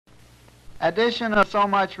Addition of so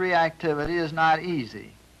much reactivity is not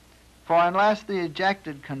easy, for unless the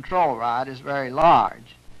ejected control rod is very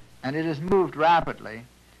large and it is moved rapidly,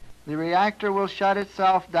 the reactor will shut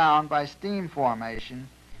itself down by steam formation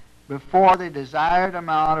before the desired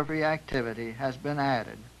amount of reactivity has been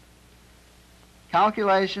added.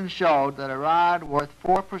 Calculations showed that a rod worth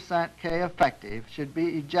 4% K effective should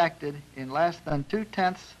be ejected in less than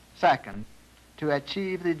 0.2 seconds to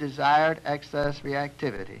achieve the desired excess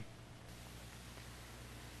reactivity.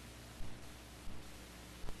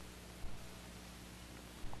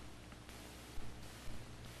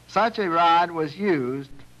 Such a rod was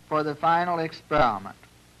used for the final experiment.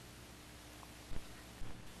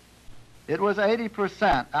 It was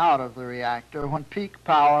 80% out of the reactor when peak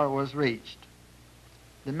power was reached.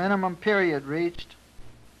 The minimum period reached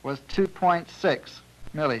was 2.6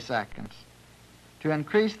 milliseconds. To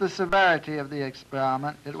increase the severity of the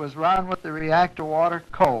experiment, it was run with the reactor water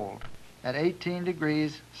cold at 18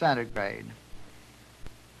 degrees centigrade.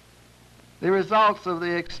 The results of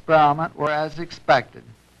the experiment were as expected.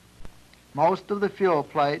 Most of the fuel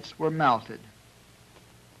plates were melted.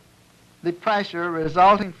 The pressure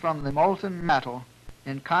resulting from the molten metal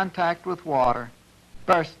in contact with water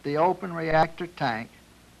burst the open reactor tank,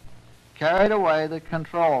 carried away the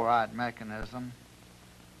control rod mechanism,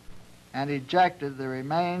 and ejected the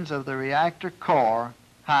remains of the reactor core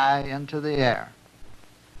high into the air.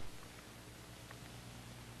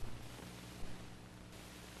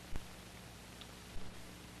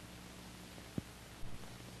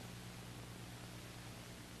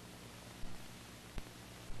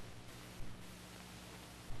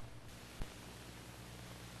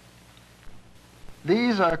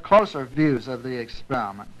 These are closer views of the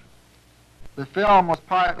experiment. The film was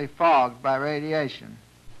partly fogged by radiation,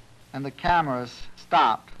 and the cameras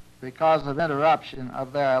stopped because of interruption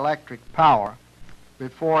of their electric power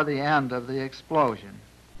before the end of the explosion.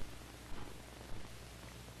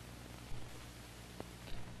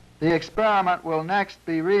 The experiment will next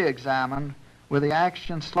be re-examined with the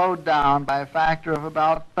action slowed down by a factor of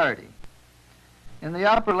about 30. In the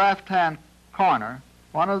upper left-hand corner,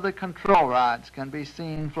 one of the control rods can be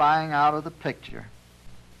seen flying out of the picture.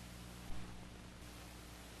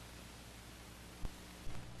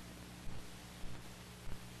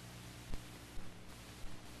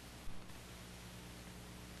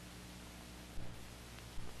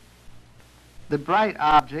 The bright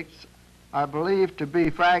objects are believed to be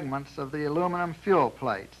fragments of the aluminum fuel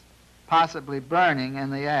plates, possibly burning in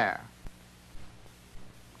the air.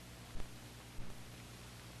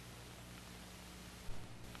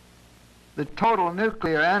 The total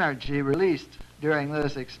nuclear energy released during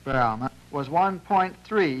this experiment was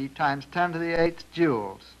 1.3 times 10 to the 8th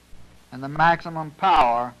joules, and the maximum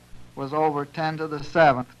power was over 10 to the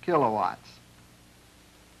 7th kilowatts.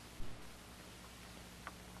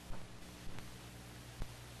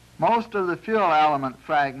 Most of the fuel element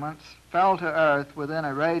fragments fell to Earth within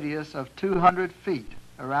a radius of 200 feet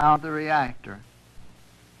around the reactor,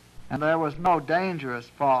 and there was no dangerous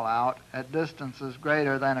fallout at distances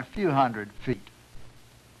greater than a few hundred feet.